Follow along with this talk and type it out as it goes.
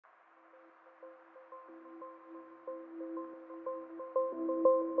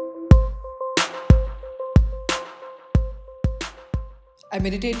I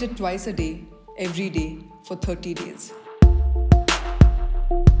meditated twice a day, every day, for 30 days.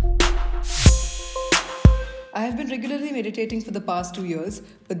 I have been regularly meditating for the past 2 years,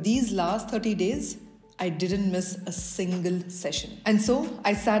 but these last 30 days, I didn't miss a single session. And so,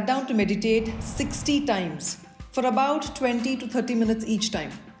 I sat down to meditate 60 times for about 20 to 30 minutes each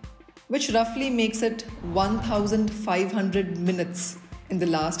time, which roughly makes it 1,500 minutes in the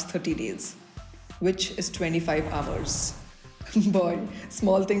last 30 days, which is 25 hours. Boy,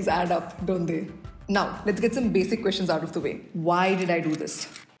 small things add up, don't they? Now, let's get some basic questions out of the way. Why did I do this?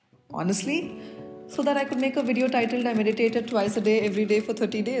 Honestly, so that I could make a video titled I meditated twice a day, every day for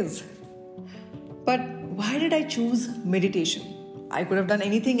 30 days. But why did I choose meditation? I could have done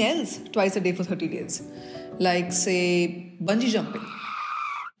anything else twice a day for 30 days. Like, say, bungee jumping.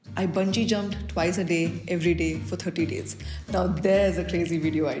 I bungee jumped twice a day, every day for 30 days. Now there's a crazy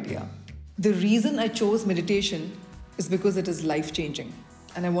video idea. The reason I chose meditation is because it is life-changing,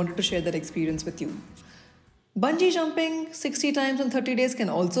 and I wanted to share that experience with you. Bungee jumping 60 times in 30 days can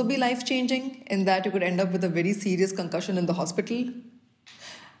also be life-changing in that you could end up with a very serious concussion in the hospital.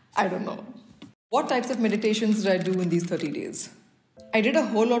 I don't know. What types of meditations did I do in these 30 days? I did a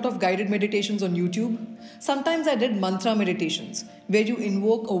whole lot of guided meditations on YouTube. Sometimes I did mantra meditations, where you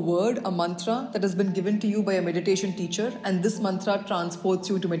invoke a word, a mantra that has been given to you by a meditation teacher, and this mantra transports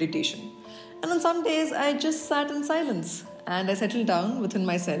you into meditation. And on some days, I just sat in silence and I settled down within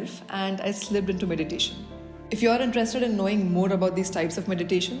myself and I slipped into meditation. If you are interested in knowing more about these types of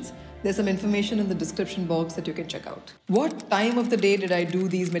meditations, there's some information in the description box that you can check out. What time of the day did I do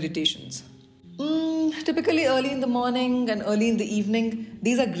these meditations? Typically early in the morning and early in the evening.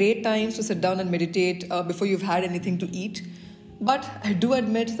 These are great times to sit down and meditate before you've had anything to eat. But I do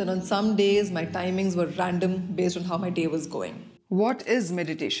admit that on some days my timings were random based on how my day was going. What is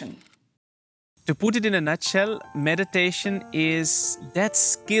meditation? To put it in a nutshell, meditation is that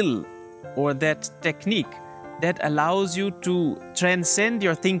skill or that technique that allows you to transcend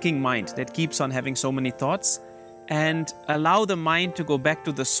your thinking mind that keeps on having so many thoughts and allow the mind to go back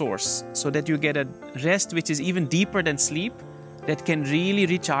to the source so that you get a rest which is even deeper than sleep that can really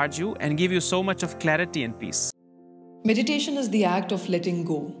recharge you and give you so much of clarity and peace. Meditation is the act of letting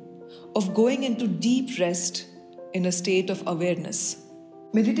go, of going into deep rest in a state of awareness.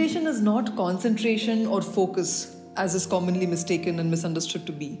 Meditation is not concentration or focus, as is commonly mistaken and misunderstood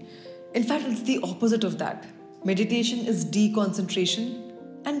to be. In fact, it's the opposite of that. Meditation is deconcentration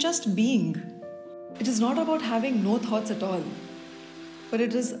and just being. It is not about having no thoughts at all, but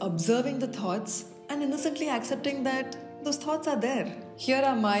it is observing the thoughts and innocently accepting that those thoughts are there. Here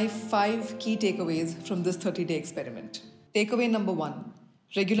are my 5 key takeaways from this 30-day experiment. Takeaway number 1,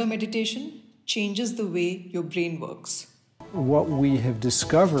 regular meditation changes the way your brain works. What we have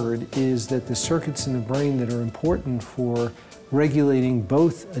discovered is that the circuits in the brain that are important for regulating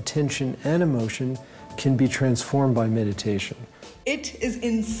both attention and emotion can be transformed by meditation. It is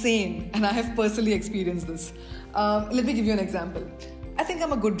insane, and I have personally experienced this. Let me give you an example. I think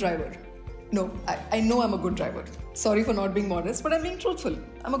I'm a good driver. No, I know I'm a good driver. Sorry for not being modest, but I'm being truthful.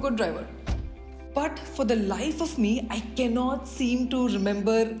 I'm a good driver. But for the life of me, I cannot seem to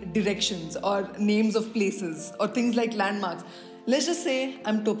remember directions or names of places or things like landmarks. Let's just say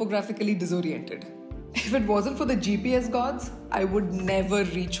I'm topographically disoriented. If it wasn't for the GPS gods, I would never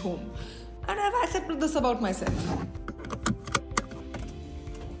reach home. And I've accepted this about myself.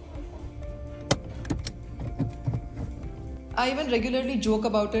 I even regularly joke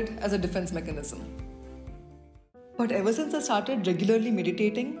about it as a defense mechanism. But ever since I started regularly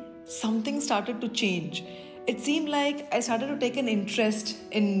meditating, something started to change. It seemed like I started to take an interest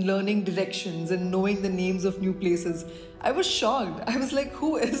in learning directions and knowing the names of new places. I was shocked. I was like,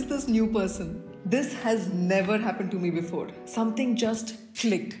 who is this new person? This has never happened to me before. Something just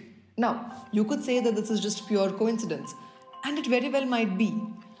clicked. Now, you could say that this is just pure coincidence, and it very well might be.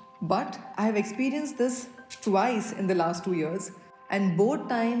 But I have experienced this twice in the last 2 years, and both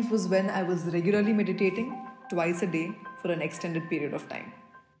times was when I was regularly meditating twice a day for an extended period of time.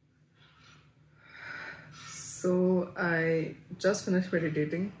 So I just finished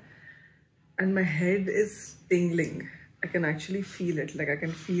meditating and my head is tingling. I can actually feel it, like I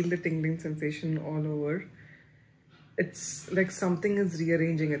can feel the tingling sensation all over. It's like something is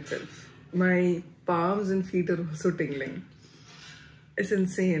rearranging itself. My palms and feet are also tingling. It's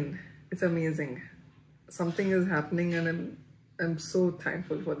insane. It's amazing. Something is happening and I'm so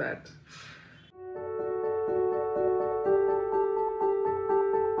thankful for that.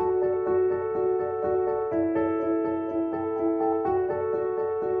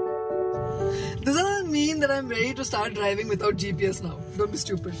 This doesn't mean that I'm ready to start driving without GPS now. Don't be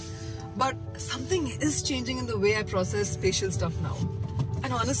stupid. But something is changing in the way I process spatial stuff now.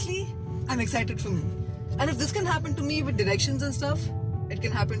 And honestly, I'm excited for me. And if this can happen to me with directions and stuff, it can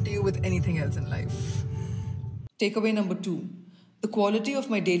happen to you with anything else in life. Takeaway number 2. The quality of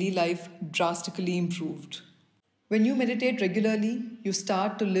my daily life drastically improved. When you meditate regularly, you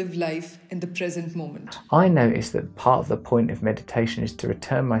start to live life in the present moment. I noticed that part of the point of meditation is to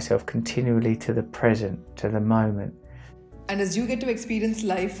return myself continually to the present, to the moment. And as you get to experience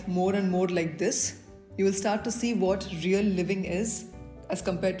life more and more like this, you will start to see what real living is as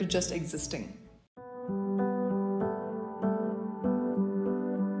compared to just existing.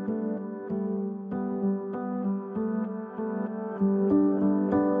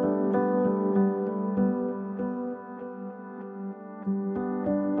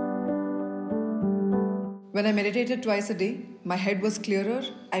 When I meditated twice a day, my head was clearer,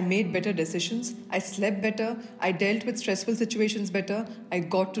 I made better decisions, I slept better, I dealt with stressful situations better, I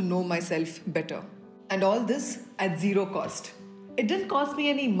got to know myself better. And all this at zero cost. It didn't cost me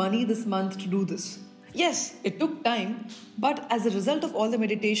any money this month to do this. Yes, it took time, but as a result of all the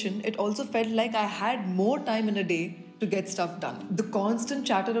meditation, it also felt like I had more time in a day to get stuff done. The constant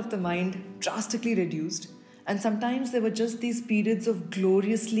chatter of the mind drastically reduced, and sometimes there were just these periods of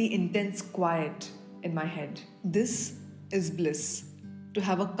gloriously intense quiet in my head. This is bliss, to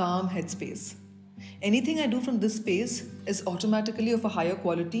have a calm headspace. Anything I do from this space is automatically of a higher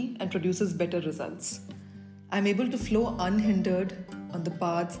quality and produces better results. I'm able to flow unhindered on the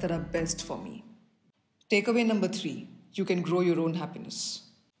paths that are best for me. Takeaway number 3, you can grow your own happiness.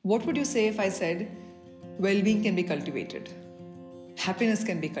 What would you say if I said, well-being can be cultivated? Happiness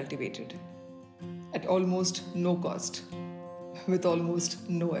can be cultivated at almost no cost, with almost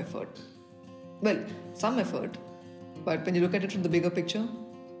no effort. Well, some effort, but when you look at it from the bigger picture,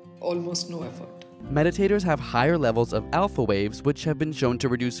 almost no effort. Meditators have higher levels of alpha waves, which have been shown to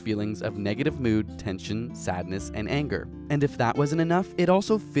reduce feelings of negative mood, tension, sadness, and anger. And if that wasn't enough, it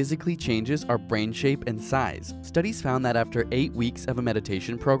also physically changes our brain shape and size. Studies found that after 8 weeks of a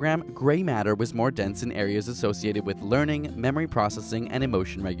meditation program, gray matter was more dense in areas associated with learning, memory processing, and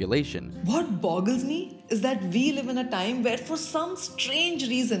emotion regulation. What boggles me is that we live in a time where, for some strange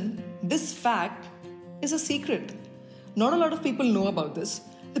reason, this fact is a secret. Not a lot of people know about this.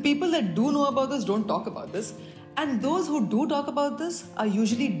 The people that do know about this don't talk about this. And those who do talk about this are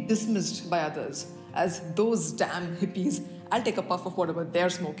usually dismissed by others as those damn hippies. I'll take a puff of whatever they're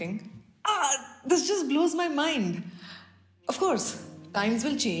smoking. This just blows my mind. Of course, times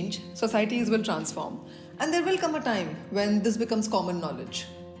will change, societies will transform, and there will come a time when this becomes common knowledge,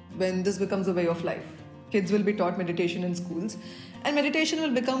 when this becomes a way of life. Kids will be taught meditation in schools, and meditation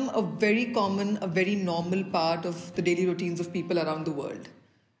will become a very common, a very normal part of the daily routines of people around the world.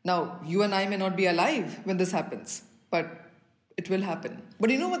 Now, you and I may not be alive when this happens, but it will happen.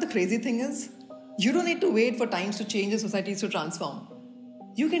 But you know what the crazy thing is? You don't need to wait for times to change and societies to transform.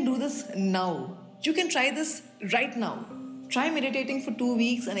 You can do this now. You can try this right now. Try meditating for 2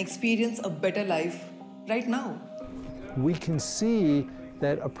 weeks and experience a better life right now. We can see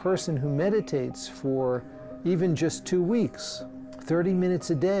that a person who meditates for even just 2 weeks, 30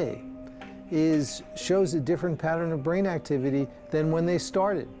 minutes a day, shows a different pattern of brain activity than when they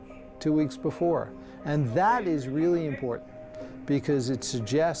started 2 weeks before. And that is really important because it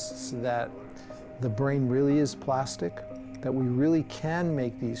suggests that the brain really is plastic, that we really can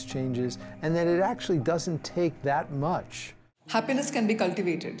make these changes, and that it actually doesn't take that much. Happiness can be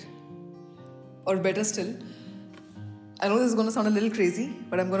cultivated. Or better still, I know this is going to sound a little crazy,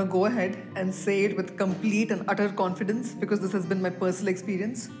 but I'm going to go ahead and say it with complete and utter confidence because this has been my personal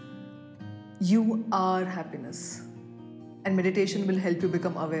experience. You are happiness, and meditation will help you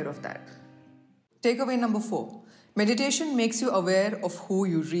become aware of that. Takeaway number 4. Meditation makes you aware of who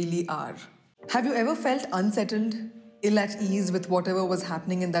you really are. Have you ever felt unsettled, ill at ease with whatever was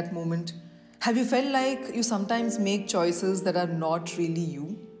happening in that moment? Have you felt like you sometimes make choices that are not really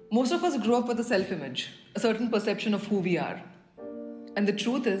you? Most of us grew up with a self-image, a certain perception of who we are. And the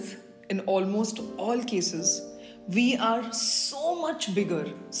truth is, in almost all cases, we are so much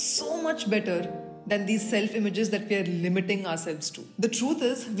bigger, so much better than these self-images that we are limiting ourselves to. The truth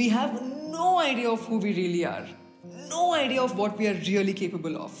is, we have no idea of who we really are, no idea of what we are really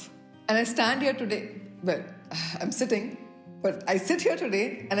capable of. And I stand here today, well, I'm sitting, but I sit here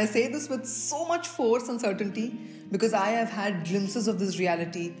today and I say this with so much force and certainty because I have had glimpses of this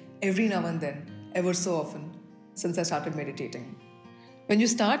reality every now and then, ever so often, since I started meditating. When you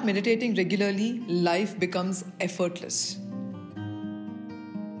start meditating regularly, life becomes effortless.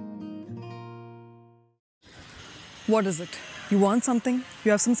 What is it? You want something?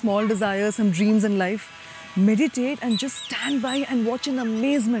 You have some small desires, some dreams in life? Meditate and just stand by and watch in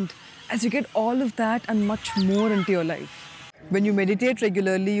amazement as you get all of that and much more into your life. When you meditate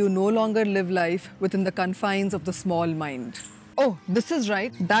regularly, you no longer live life within the confines of the small mind. Oh, this is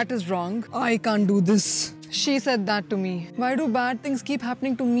right, that is wrong. I can't do this. She said that to me. Why do bad things keep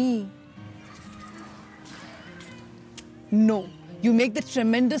happening to me? No, you make the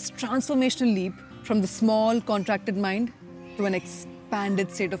tremendous transformational leap from the small, contracted mind to an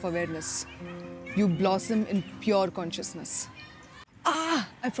expanded state of awareness. You blossom in pure consciousness.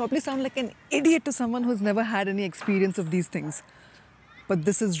 I probably sound like an idiot to someone who's never had any experience of these things. But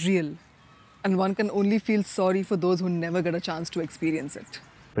this is real. And one can only feel sorry for those who never get a chance to experience it.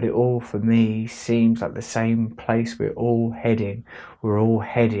 But it all, for me, seems like the same place we're all heading. We're all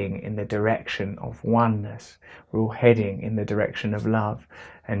heading in the direction of oneness. We're all heading in the direction of love.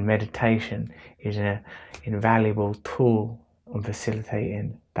 And meditation is an invaluable tool on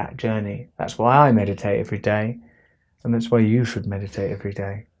facilitating that journey. That's why I meditate every day. And that's why you should meditate every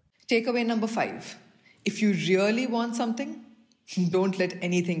day. Takeaway number 5. If you really want something, don't let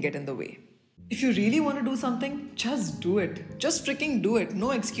anything get in the way. If you really want to do something, just do it. Just freaking do it. No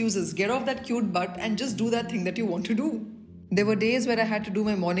excuses. Get off that cute butt and just do that thing that you want to do. There were days where I had to do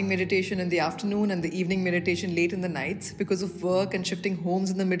my morning meditation in the afternoon and the evening meditation late in the nights because of work and shifting homes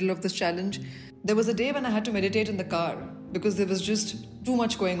in the middle of this challenge. There was a day when I had to meditate in the car because there was just too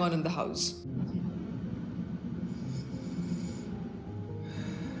much going on in the house.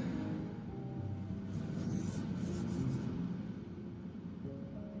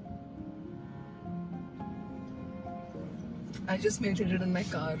 I just meditated in my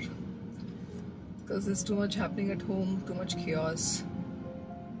car because there's too much happening at home, too much chaos.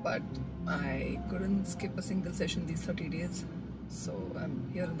 But I couldn't skip a single session these 30 days, so I'm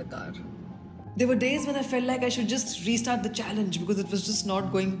here in the car. There were days when I felt like I should just restart the challenge because it was just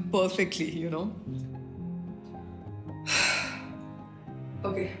not going perfectly, you know.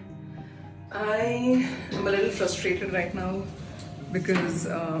 Okay, I am a little frustrated right now because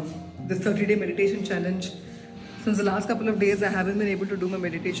this 30-day meditation challenge, since the last couple of days I haven't been able to do my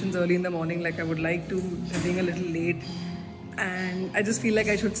meditations early in the morning like I would like to. I'm being a little late and I just feel like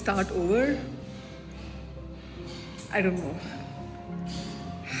I should start over. I don't know.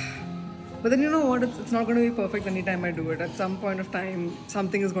 But then you know what, it's not going to be perfect anytime I do it. At some point of time,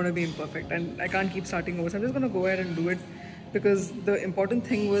 something is going to be imperfect and I can't keep starting over. So I'm just going to go ahead and do it because the important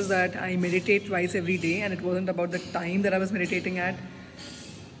thing was that I meditate twice every day and it wasn't about the time that I was meditating at.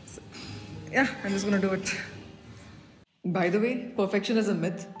 So, yeah, I'm just going to do it. By the way, perfection is a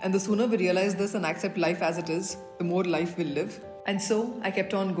myth, and the sooner we realize this and accept life as it is, the more life we'll live. And so I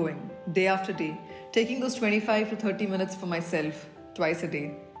kept on going, day after day, taking those 25 to 30 minutes for myself twice a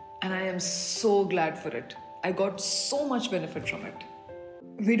day. And I am so glad for it. I got so much benefit from it.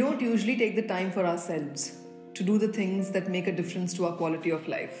 We don't usually take the time for ourselves to do the things that make a difference to our quality of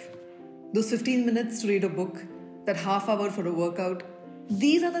life. Those 15 minutes to read a book, that half hour for a workout,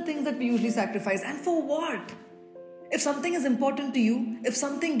 these are the things that we usually sacrifice. And for what? If something is important to you, if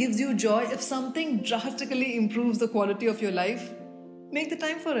something gives you joy, if something drastically improves the quality of your life, make the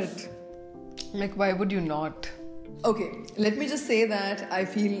time for it. Like, why would you not? Okay, let me just say that I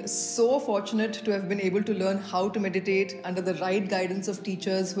feel so fortunate to have been able to learn how to meditate under the right guidance of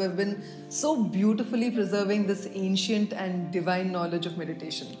teachers who have been so beautifully preserving this ancient and divine knowledge of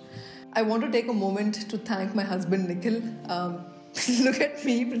meditation. I want to take a moment to thank my husband Nikhil. Look at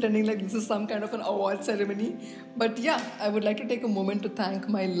me pretending like this is some kind of an award ceremony. But yeah, I would like to take a moment to thank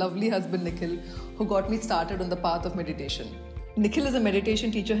my lovely husband Nikhil, who got me started on the path of meditation. Nikhil is a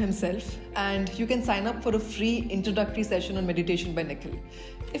meditation teacher himself, and you can sign up for a free introductory session on meditation by Nikhil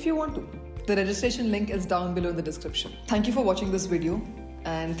if you want to. The registration link is down below in the description. Thank you for watching this video,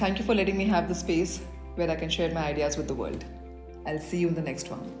 and thank you for letting me have the space where I can share my ideas with the world. I'll see you in the next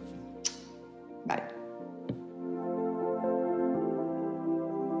one. Bye.